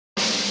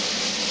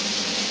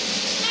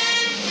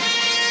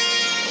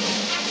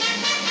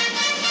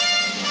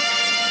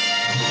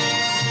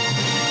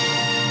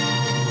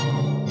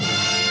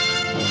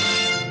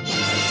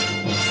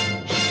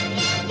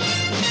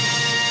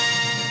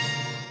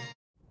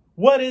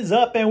What is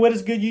up and what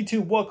is good,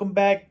 YouTube? Welcome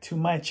back to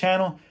my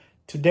channel.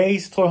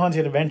 Today's Toy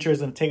Hunting Adventure is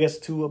going to take us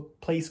to a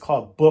place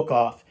called Book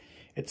Off.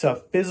 It's a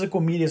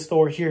physical media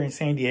store here in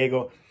San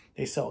Diego.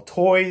 They sell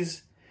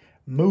toys,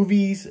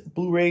 movies,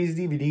 Blu-rays,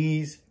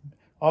 DVDs,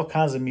 all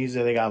kinds of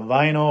music. They got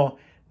vinyl,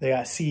 they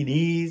got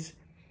CDs,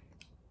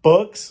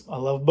 books. I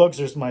love books.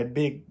 There's my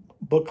big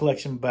book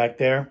collection back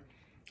there.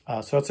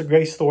 So it's a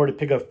great store to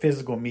pick up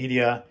physical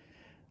media.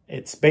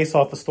 It's based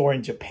off a store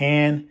in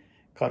Japan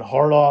called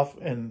Hard Off,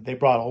 and they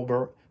brought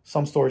over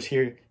some stores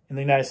here in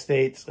the United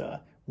States,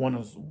 one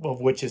of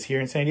which is here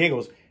in San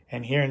Diego,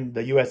 and here in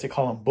the US they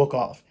call them Book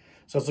Off.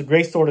 So it's a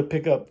great store to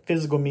pick up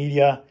physical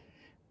media,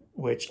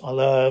 which I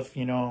love.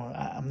 You know,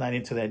 I'm not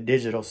into that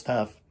digital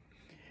stuff.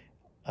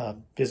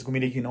 Physical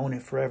media, you can own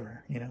it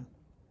forever, you know.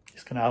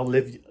 It's gonna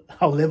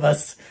outlive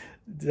us.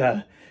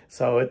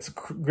 So it's a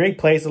great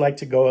place. I like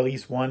to go at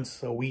least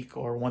once a week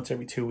or once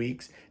every 2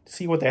 weeks to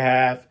see what they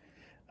have.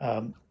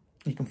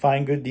 You can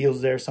find good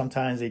deals there.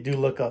 Sometimes they do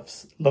look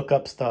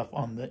up stuff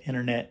on the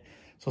internet.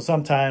 So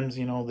sometimes,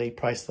 you know, they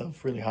price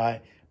stuff really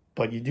high,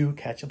 but you do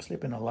catch them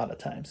slipping a lot of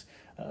times,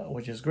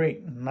 which is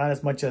great. Not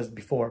as much as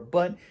before,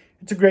 but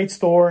it's a great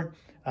store.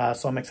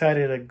 So I'm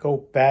excited to go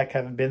back.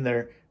 Haven't been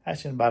there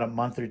actually in about a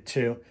month or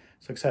two.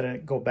 So excited to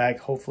go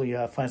back. Hopefully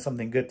find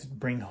something good to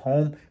bring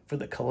home for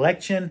the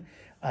collection.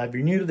 If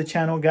you're new to the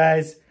channel,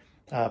 guys,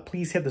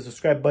 please hit the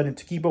subscribe button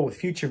to keep up with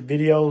future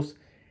videos.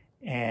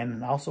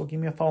 And also give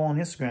me a follow on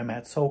Instagram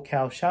at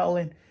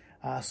SoCalShaolin.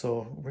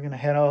 So we're going to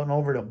head on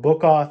over to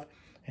Book Off,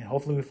 and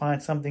hopefully we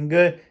find something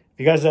good. If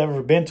you guys have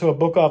ever been to a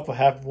Book Off or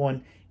have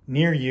one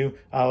near you,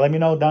 let me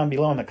know down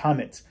below in the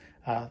comments.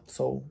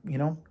 So, you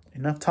know,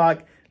 enough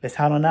talk. Let's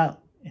head on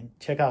out and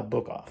check out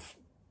Book Off.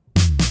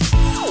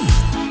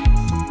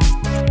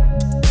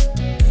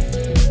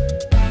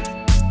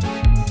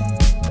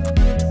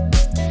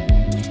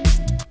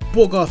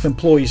 Book Off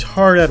employees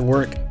hard at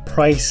work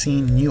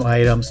pricing new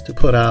items to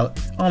put out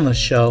on the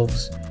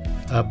shelves,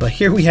 but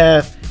here we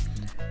have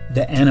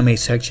the anime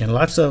section.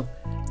 Lots of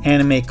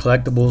anime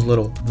collectibles,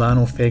 little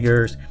vinyl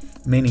figures,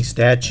 mini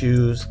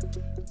statues,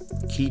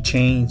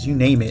 keychains, you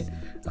name it.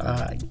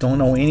 I don't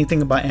know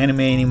anything about anime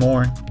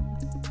anymore,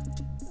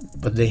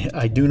 but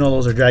I do know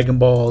those are Dragon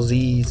Ball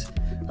Z's.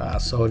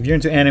 So if you're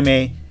into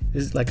anime,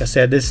 like I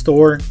said, this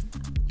store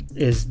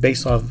is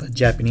based off a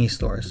Japanese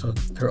store, so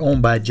they're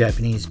owned by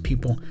Japanese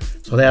people,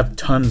 so they have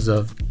tons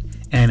of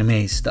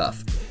anime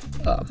stuff,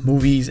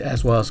 movies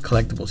as well as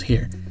collectibles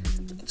here.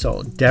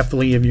 So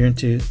definitely, if you're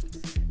into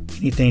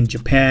anything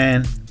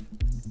Japan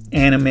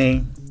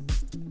anime,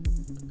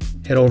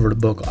 head over to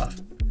Book Off.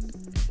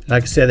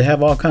 Like I said, they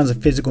have all kinds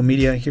of physical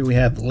media. Here we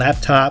have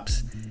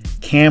laptops,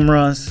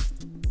 cameras,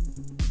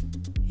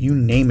 you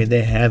name it,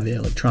 they have the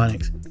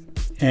electronics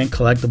and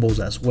collectibles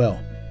as well.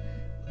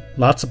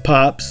 Lots of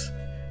pops.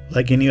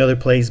 Like any other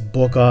place,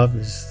 Book Off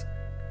is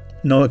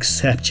no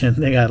exception.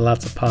 They got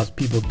lots of pops,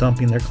 people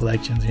dumping their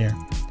collections here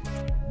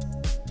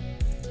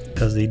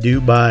because they do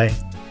buy,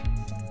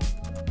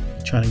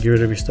 trying to get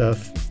rid of your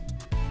stuff.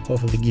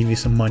 Hopefully give you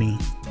some money.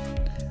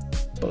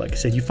 But like I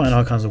said, you find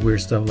all kinds of weird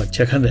stuff. Like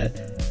check out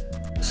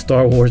that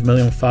Star Wars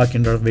Millennium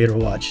Falcon Darth Vader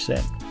watch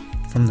set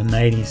from the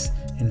 90s.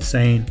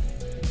 Insane.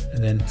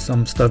 And then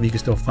some stuff you can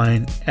still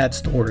find at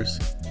stores.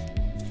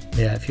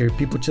 Yeah, if here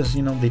people just,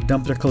 you know, they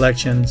dump their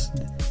collections.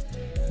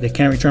 They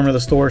can't return to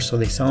the store, so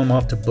they sell them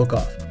off to Book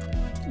Off.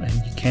 And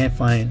you can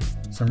find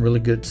some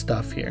really good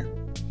stuff here.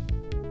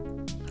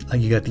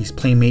 Like you got these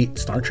Playmate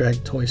Star Trek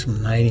toys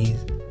from the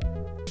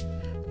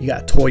 90s. You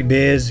got Toy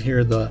Biz. Here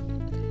are the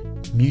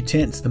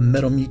mutants, the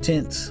metal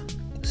mutants,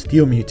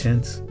 steel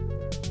mutants.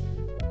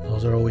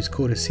 Those are always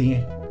cool to see.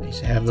 I used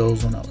to have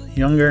those when I was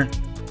younger.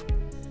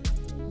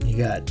 You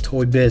got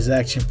Toy Biz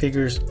action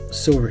figures.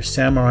 Silver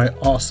Samurai,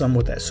 awesome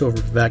with that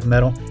silver vac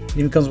metal. It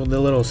even comes with a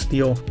little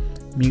steel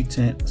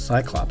mutant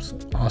Cyclops,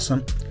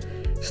 awesome.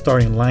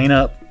 Starting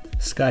lineup,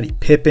 Scottie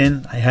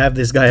Pippen. I have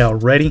this guy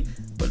already,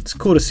 but it's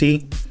cool to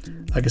see.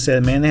 Like I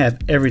said, man, they have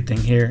everything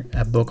here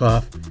at Book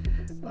Off.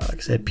 Like I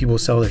said, people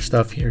sell their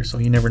stuff here, so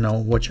you never know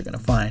what you're gonna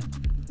find.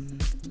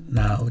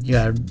 Now you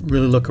gotta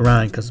really look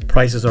around because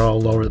prices are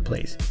all over the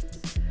place.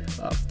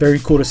 Very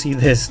cool to see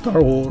this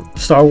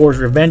Star Wars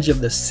Revenge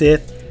of the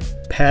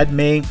Sith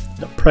Padme,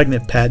 the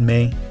pregnant Padme.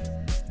 I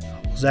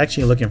was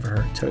actually looking for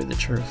her, to tell you the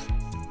truth.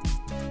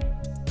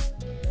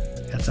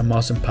 Got some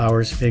Austin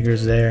Powers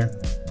figures there.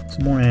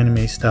 Some more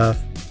anime stuff.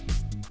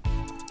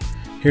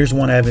 Here's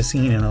one I haven't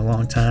seen in a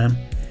long time.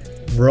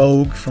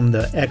 Rogue from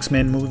the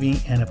X-Men movie,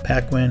 Anna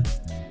Paquin.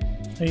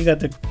 Then you got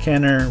the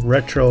Kenner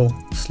Retro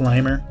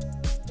Slimer.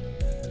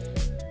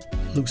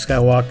 Luke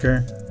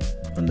Skywalker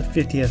from the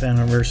 50th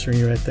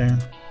anniversary right there.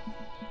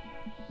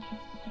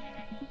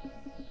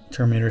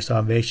 Terminator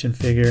Salvation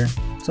figure.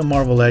 Some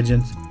Marvel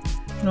Legends.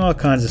 And all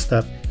kinds of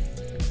stuff.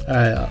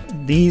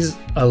 These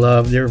I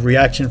love. Their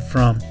reaction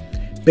from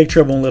Big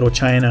Trouble in Little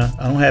China.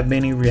 I don't have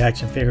many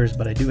reaction figures,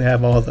 but I do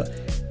have all the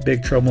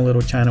Big Trouble in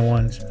Little China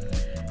ones.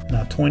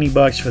 Now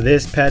 $20 for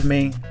this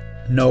Padme?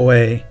 No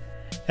way.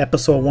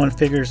 Episode 1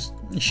 figures,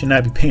 you should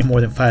not be paying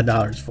more than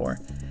 $5 for.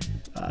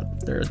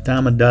 They're a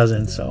dime a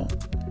dozen, so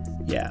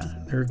yeah,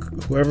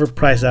 whoever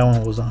priced that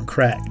one was on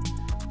crack.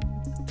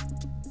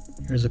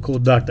 Here's a cool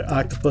Dr.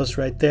 Octopus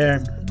right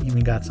there. Even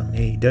got some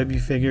AEW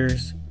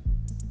figures.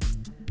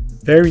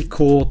 Very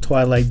cool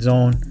Twilight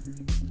Zone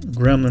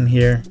Gremlin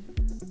here.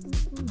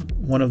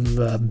 One of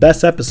the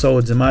best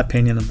episodes, in my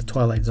opinion, of the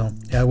Twilight Zone.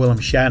 Yeah, William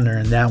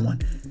Shatner in that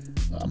one.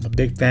 I'm a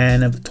big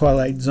fan of the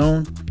Twilight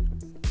Zone.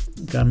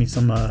 Got me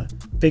some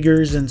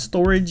figures and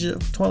storage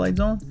of Twilight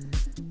Zone.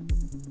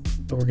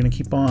 But we're going to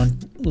keep on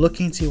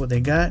looking, see what they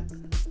got.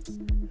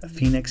 A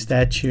Phoenix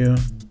statue.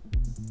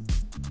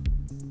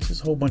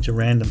 Just a whole bunch of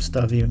random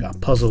stuff. Even got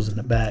puzzles in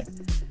the back.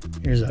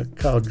 Here's a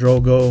Khal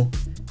Drogo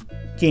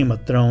Game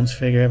of Thrones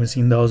figure. Haven't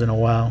seen those in a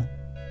while.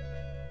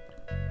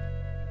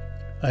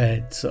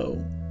 Alright,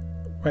 so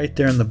right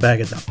there in the back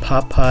is a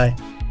Popeye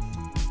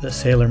the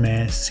Sailor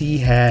Man Sea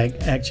Hag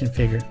action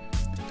figure.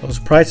 So it was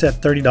priced at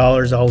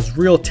 $30. I was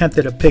real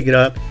tempted to pick it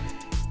up.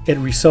 It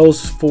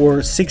resells for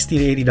 $60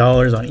 to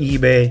 $80 on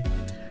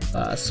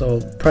eBay.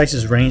 So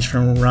prices range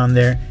from around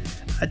there.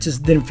 I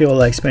just didn't feel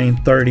like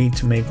spending $30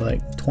 to make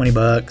like 20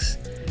 bucks.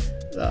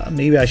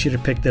 Maybe I should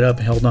have picked it up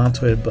and held on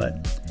to it,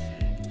 but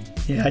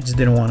yeah, I just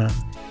didn't want to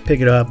pick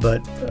it up.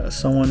 But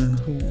someone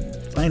who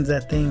finds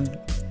that thing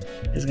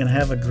is gonna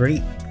have a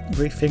great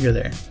figure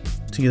there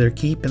to either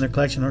keep in their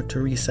collection or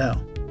to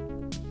resell.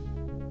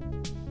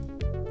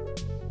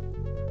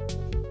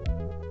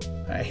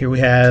 Alright, here we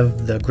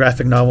have the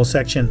graphic novel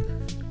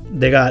section.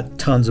 They got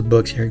tons of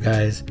books here,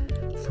 guys,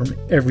 from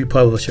every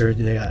publisher.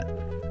 They got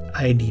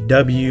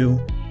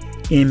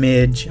IDW,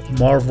 Image,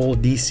 Marvel,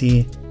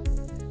 DC.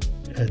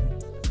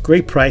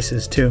 Great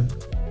prices too.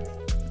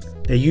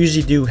 They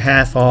usually do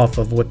half off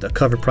of what the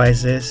cover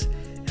price is,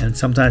 and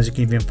sometimes you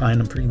can even find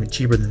them for even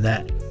cheaper than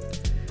that.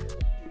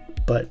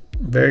 But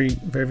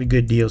very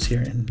good deals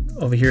here. And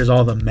over here is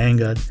all the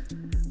manga.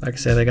 Like I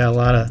said, I got a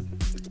lot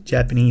of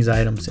Japanese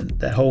items, and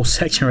that whole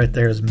section right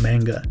there is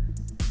manga.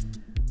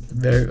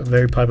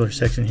 Very popular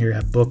section here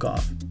at Book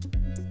Off.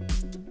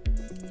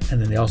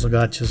 And then they also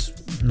got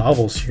just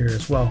novels here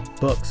as well.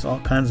 Books, all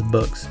kinds of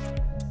books.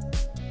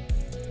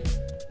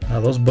 Now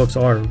those books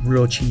are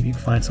real cheap. You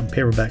can find some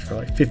paperbacks for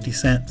like 50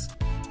 cents.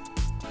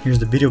 Here's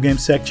the video game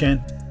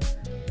section.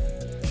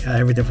 You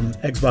got everything from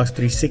Xbox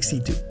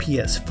 360 to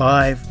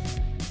PS5.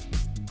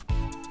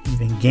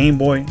 Even Game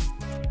Boy.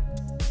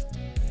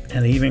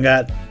 And they even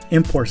got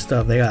import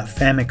stuff. They got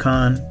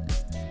Famicom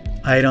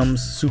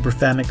items, Super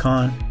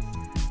Famicom,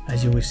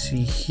 as you will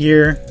see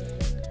here.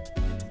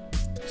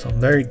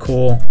 Some very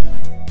cool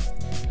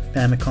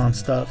Famicom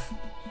stuff.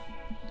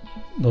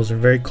 Those are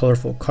very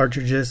colorful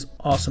cartridges.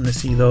 Awesome to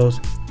see those.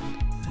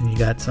 And you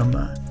got some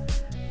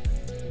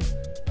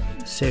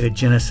Sega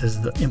Genesis,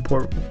 the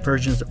import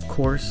versions, of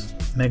course.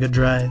 Mega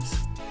Drives.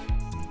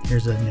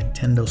 Here's a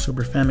Nintendo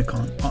Super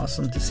Famicom.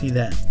 Awesome to see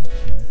that.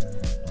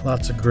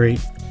 Lots of great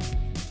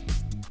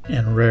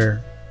and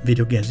rare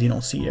video games you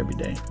don't see every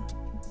day.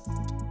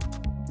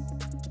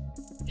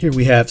 Here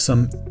we have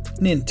some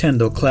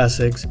Nintendo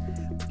classics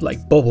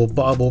like Bubble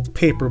Bobble,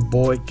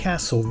 Paperboy,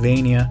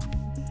 Castlevania.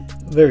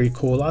 Very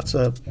cool. Lots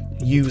of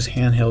used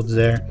handhelds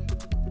there.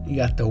 You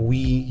got the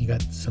Wii, you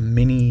got some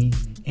mini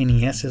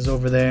NESs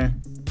over there,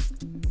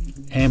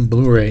 and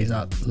Blu-rays.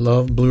 I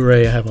love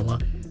Blu-ray. I have a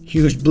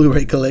huge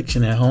Blu-ray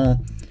collection at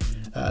home,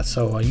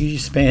 so I usually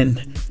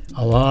spend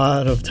a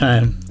lot of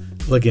time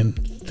looking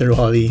through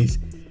all these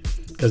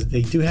because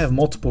they do have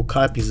multiple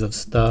copies of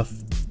stuff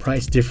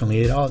priced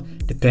differently. It all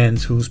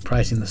depends who's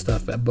pricing the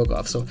stuff at Book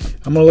Off. So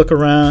I'm gonna look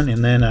around,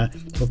 and then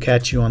we'll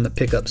catch you on the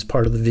pickups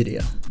part of the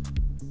video.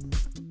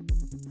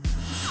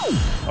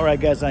 Alright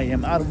guys, I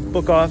am out of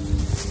Book Off.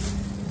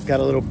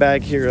 Got a little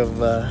bag here of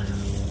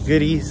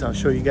goodies. I'll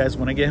show you guys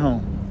when I get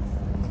home.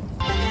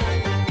 I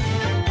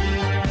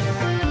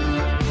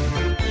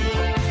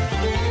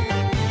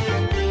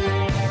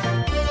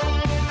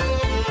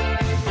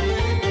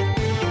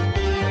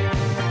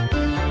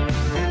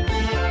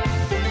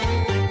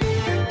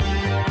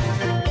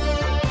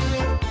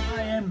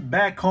am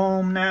back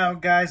home now,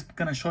 guys. I'm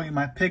gonna show you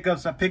my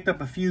pickups. I picked up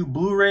a few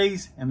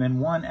Blu-rays and then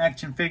one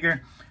action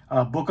figure.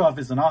 Book Off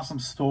is an awesome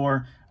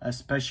store,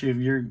 especially if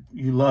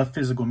you love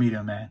physical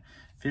media, man.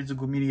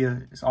 Physical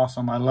media is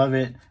awesome. I love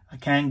it. I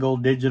can go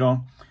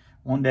digital.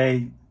 One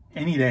day,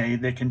 any day,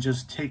 they can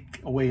just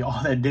take away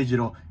all that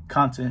digital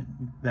content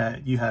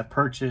that you have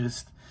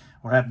purchased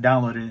or have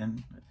downloaded,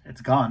 and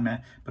it's gone,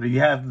 man. But if you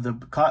have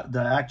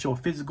the actual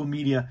physical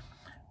media,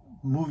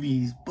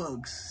 movies,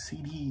 books,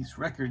 CDs,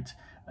 records,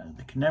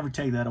 they can never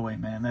take that away,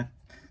 man.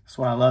 That's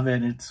why I love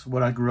it. It's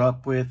what I grew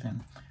up with,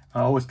 and I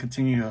always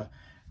continue to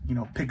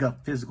pick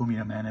up physical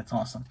media, man. It's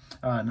awesome.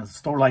 And a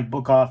store like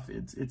Book Off,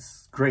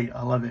 it's great.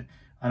 I love it.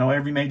 I know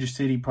every major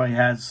city probably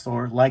has a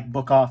store like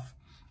Book Off.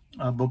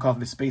 Book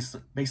Off is based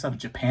out of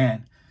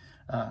Japan.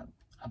 I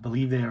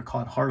believe they are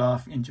called Heart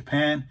Off in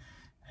Japan,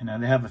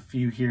 and they have a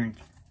few here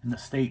in the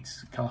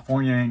States,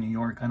 California and New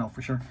York, I know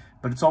for sure.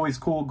 But it's always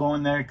cool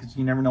going there because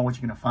you never know what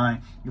you're gonna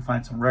find. You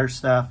find some rare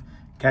stuff,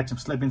 catch them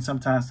slipping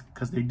sometimes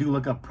because they do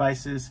look up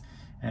prices,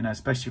 and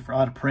especially for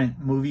out of print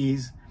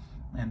movies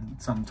and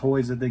some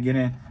toys that they get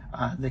in,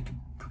 they can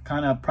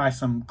kind of price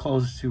them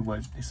close to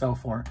what they sell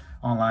for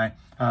online.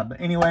 But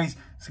anyways,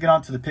 let's get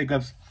on to the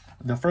pickups.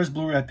 The first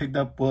Blu-ray I picked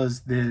up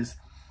was this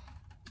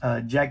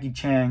Jackie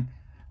Chan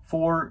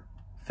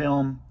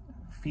 4-film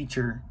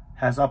feature.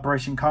 Has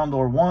Operation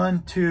Condor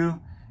 1, 2,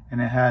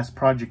 and it has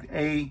Project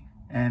A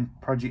and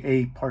Project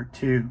A Part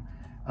 2.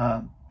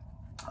 I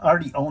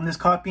already own this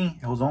copy.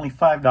 It was only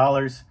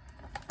 $5,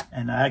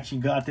 and I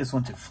actually got this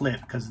one to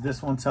flip because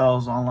this one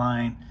sells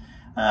online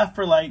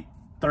for like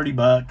 30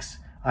 bucks.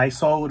 I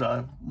sold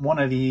one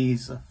of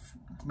these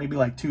maybe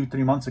like 2-3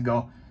 months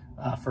ago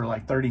for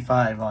like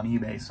 35 on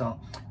eBay. So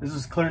this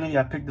is clearly,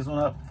 I picked this one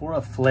up for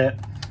a flip.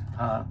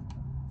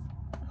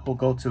 We'll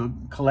go to a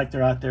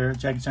collector out there,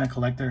 Jackie Chan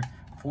collector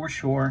for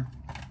sure.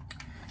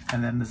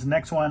 And then this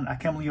next one, I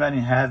can't believe I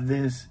didn't have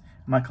this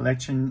in my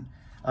collection.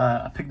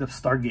 I picked up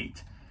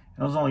Stargate.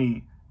 It was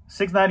only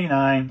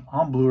 $6.99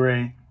 on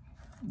Blu-ray.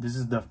 This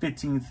is the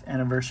 15th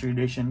anniversary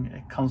edition.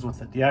 It comes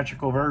with a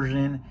theatrical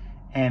version,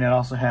 and it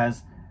also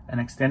has an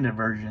extended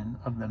version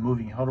of the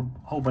movie, a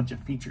whole bunch of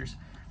features.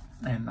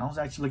 And I was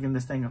actually looking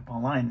this thing up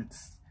online.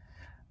 It's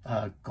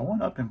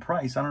going up in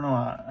price. I don't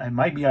know. It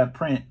might be out of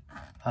print.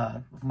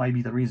 Might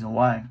be the reason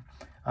why.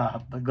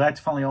 But glad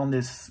to finally own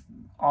this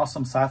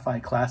awesome sci-fi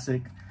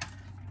classic.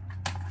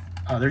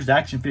 There's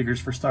action figures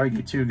for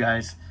Stargate too,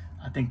 guys.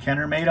 I think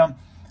Kenner made them.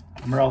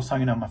 I remember I was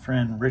talking to my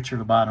friend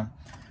Richard about them.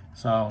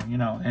 So, you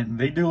know, and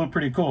they do look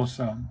pretty cool.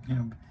 So, you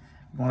know,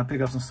 you want to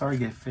pick up some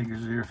Stargate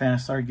figures, or you're a fan of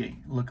Stargate,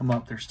 look them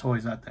up. There's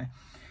toys out there.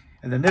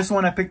 And then this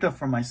one I picked up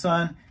for my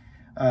son.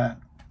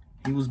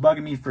 He was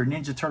bugging me for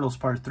Ninja Turtles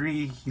Part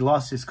 3. He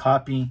lost his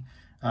copy.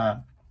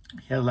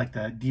 He had like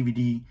the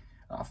DVD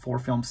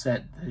 4-film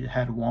set that he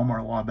had at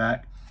Walmart a while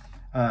back.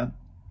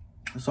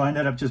 So I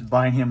ended up just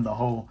buying him the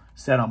whole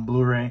set on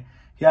Blu-ray.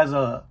 He has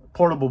a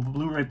portable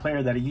Blu-ray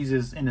player that he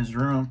uses in his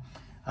room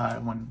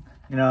when,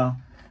 you know,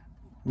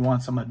 we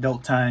want some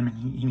adult time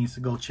and he needs to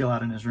go chill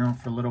out in his room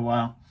for a little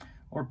while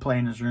or play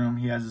in his room.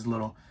 He has his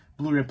little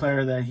Blu-ray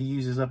player that he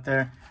uses up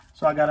there.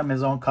 So I got him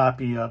his own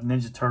copy of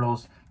Ninja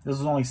Turtles. This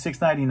was only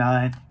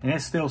 $6.99 and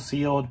it's still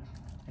sealed.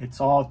 It's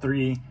all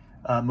 3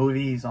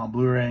 movies on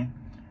Blu-ray.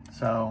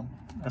 So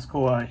that's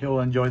cool. He'll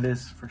enjoy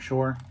this for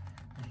sure.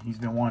 He's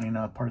been wanting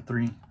Part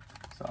 3.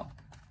 So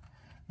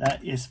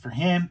that is for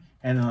him.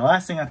 And then the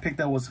last thing I picked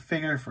up was a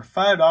figure for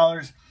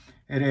 $5.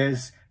 It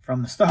is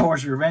from the Star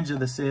Wars Revenge of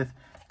the Sith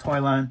toy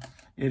line.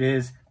 It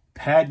is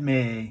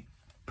Padme,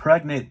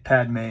 pregnant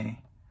Padme. You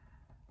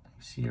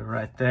see it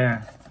right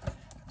there.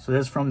 So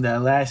this is from the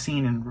last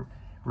scene in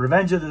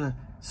Revenge of the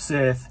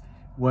Sith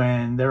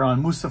when they're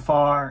on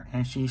Mustafar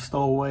and she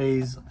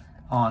stowaways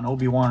on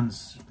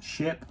Obi-Wan's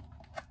ship.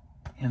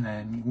 And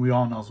then we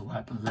all know what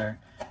happens there.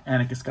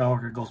 Anakin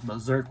Skywalker goes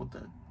berserk with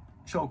the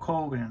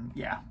chokehold, and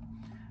yeah,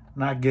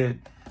 not good.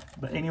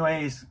 But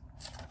anyways,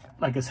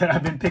 like I said,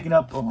 I've been picking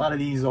up a lot of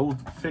these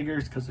old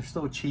figures because they're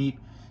so cheap.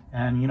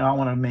 And, you know, I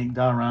want to make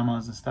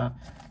dioramas and stuff.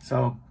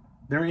 So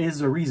there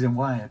is a reason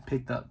why I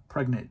picked up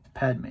pregnant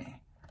Padme.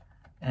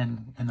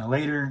 And in a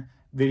later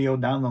video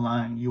down the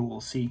line, you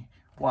will see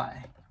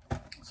why.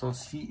 So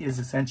she is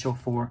essential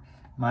for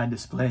my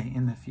display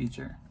in the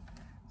future.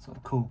 So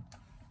cool.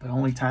 But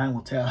only time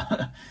will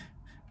tell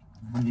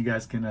when you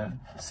guys can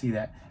see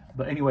that.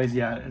 But anyways,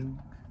 yeah,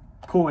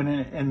 cool.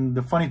 And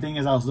the funny thing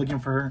is, I was looking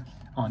for her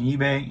on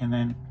eBay, and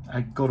then I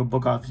go to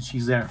Book Off and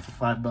she's there for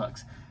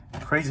 $5.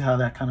 Crazy how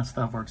that kind of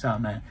stuff works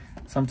out, man.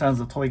 Sometimes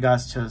the toy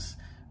guys just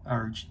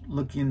are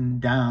looking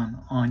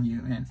down on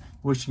you and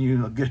wishing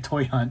you a good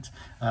toy hunt.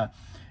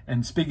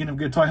 And speaking of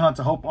good toy hunts,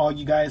 I hope all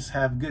you guys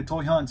have good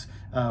toy hunts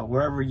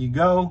wherever you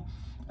go.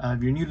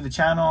 If you're new to the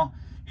channel,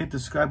 hit the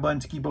subscribe button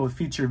to keep up with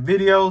future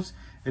videos.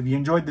 If you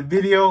enjoyed the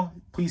video,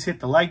 please hit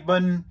the like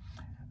button.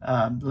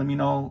 Let me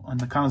know in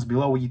the comments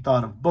below what you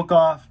thought of Book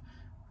Off.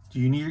 Do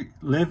you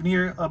live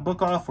near a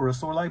Book Off or a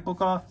store like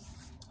Book Off?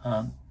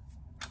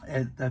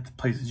 That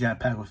place is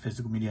jam-packed with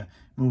physical media,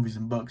 movies,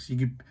 and books.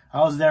 I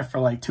was there for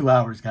like 2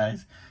 hours,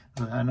 guys.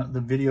 I know the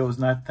video is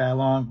not that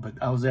long, but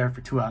I was there for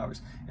 2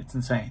 hours. It's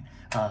insane.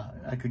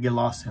 I could get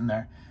lost in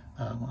there.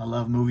 I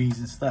love movies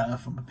and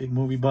stuff. I'm a big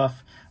movie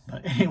buff.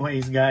 But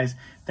anyways, guys,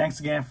 thanks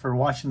again for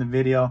watching the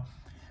video.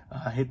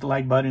 Hit the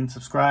like button,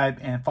 subscribe,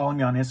 and follow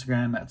me on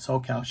Instagram at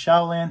SoCal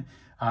Shaolin.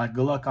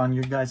 Good luck on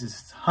your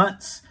guys'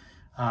 hunts.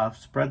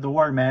 Spread the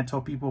word, man.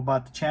 Tell people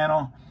about the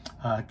channel.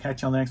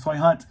 Catch you on the next toy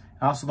hunt.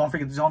 Also, don't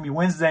forget to join me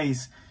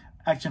Wednesdays,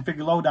 Action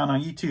Figure Lowdown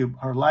on YouTube,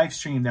 our live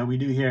stream that we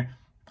do here.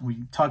 We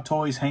talk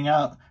toys, hang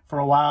out for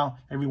a while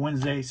every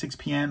Wednesday, 6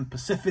 p.m.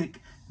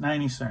 Pacific,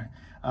 9 Eastern.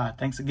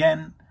 Thanks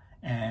again,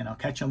 and I'll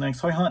catch you on the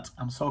next toy hunt.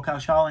 I'm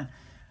SoCal Shaolin.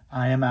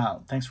 I am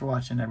out. Thanks for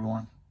watching,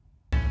 everyone.